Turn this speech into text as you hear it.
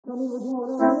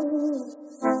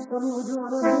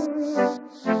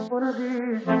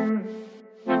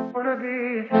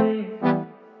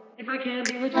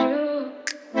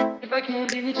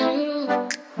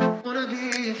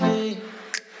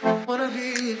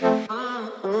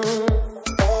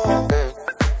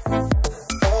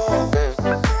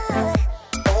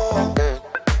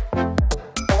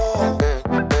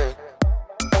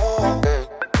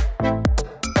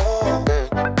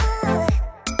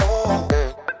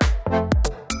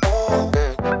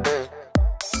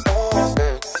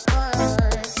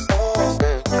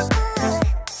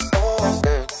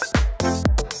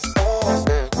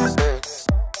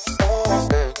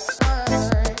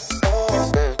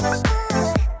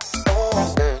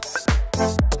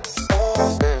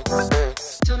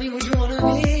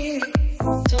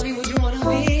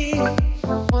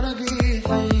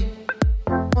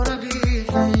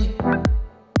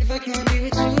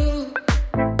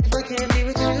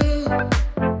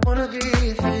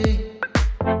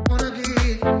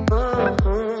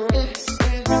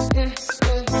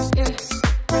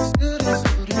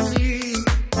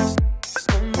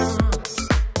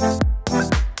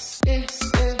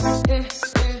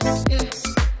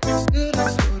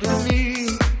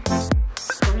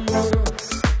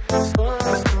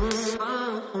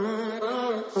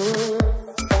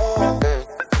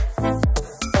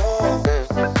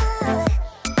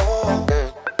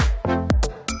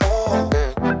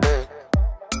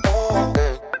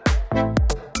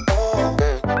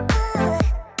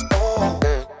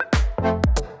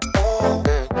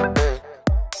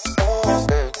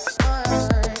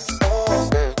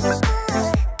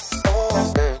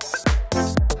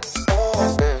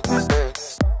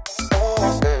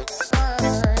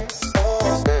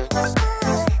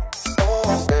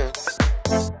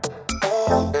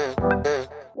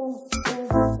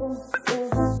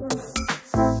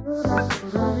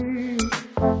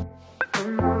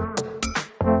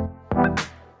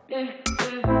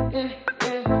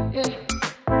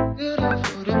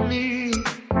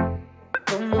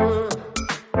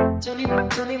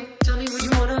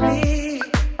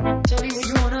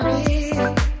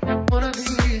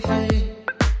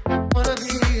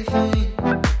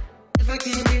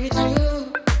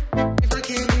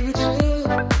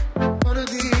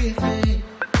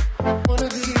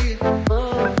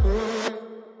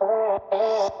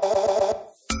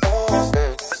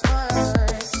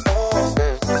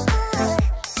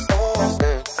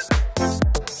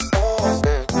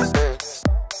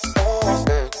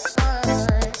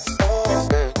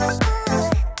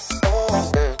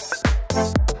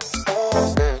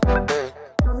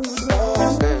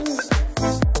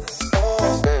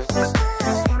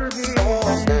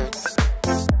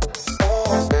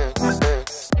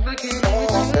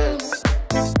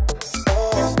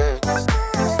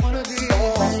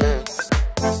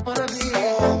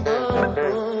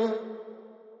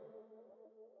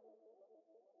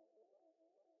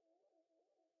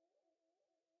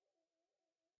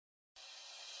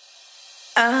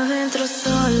Adentro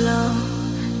solo,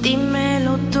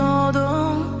 dímelo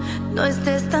todo. No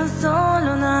estés tan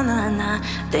solo, na, na, na.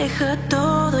 Deja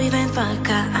todo y ven pa'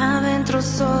 acá. Adentro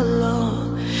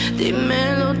solo,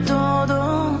 dímelo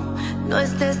todo. No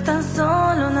estés tan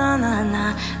solo, na, na,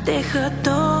 na. Deja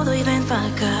todo y ven pa'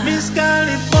 acá. Miss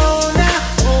California,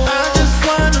 I just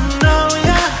wanna know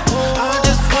ya. I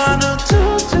just wanna do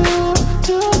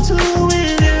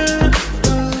with you.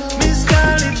 Miss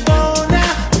California,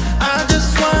 I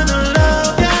just wanna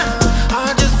love ya.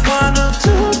 I just wanna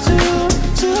do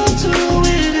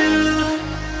with you.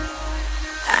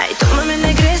 Ay, tómame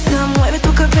negresa, mueve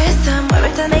tu cabeza, mueve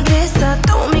esta negresa,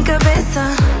 toma mi cabeza.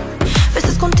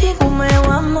 Besas contigo,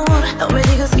 nuevo amor, no me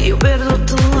digas que yo pierdo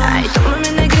tu amor. Ay,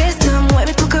 tómame negresa,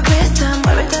 mueve tu cabeza,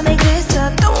 mueve esta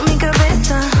negresa, toma mi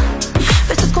cabeza.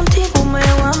 Besas contigo,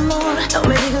 nuevo amor, no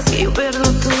me digas que yo pierdo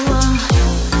tu amor.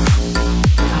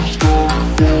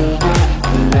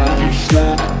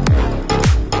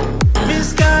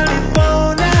 Miss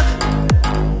California,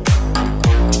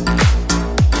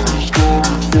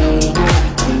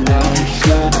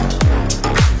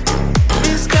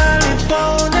 Miss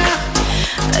California.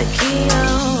 Aquí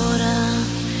ahora,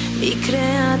 mi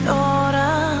creadora,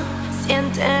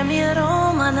 siente mi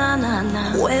aroma, na, na, na.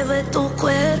 Mueve tu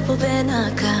cuerpo, ven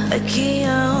acá. Aquí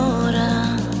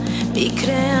ahora, mi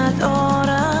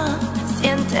creadora,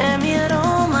 siente mi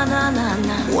aroma, na, na,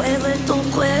 na. Mueve tu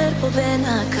cuerpo, ven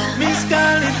acá. Miss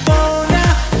California,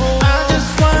 I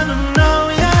just wanna know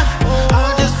ya.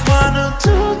 I just wanna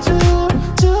do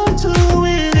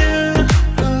with you.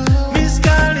 Miss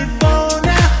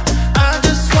California, I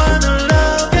just wanna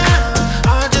love ya.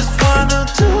 I just wanna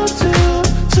do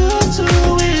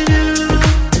with you.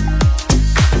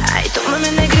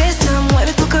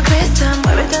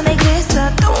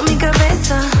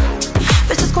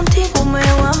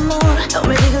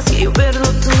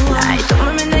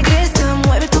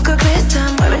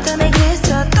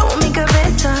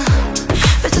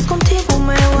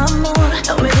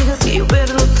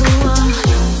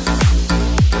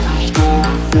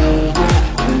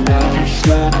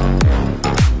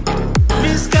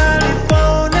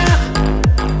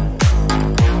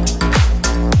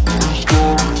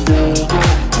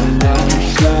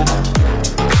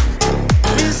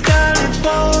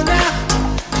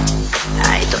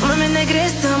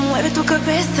 tu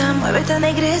cabeza, muévete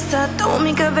negresa, toma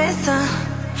mi cabeza.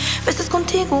 Besas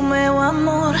contigo, meu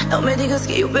amor. No me digas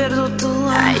que yo pierdo tu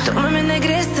amor. Ay, tómame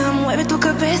negresa, mueve tu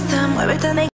cabeza, muévete negresa.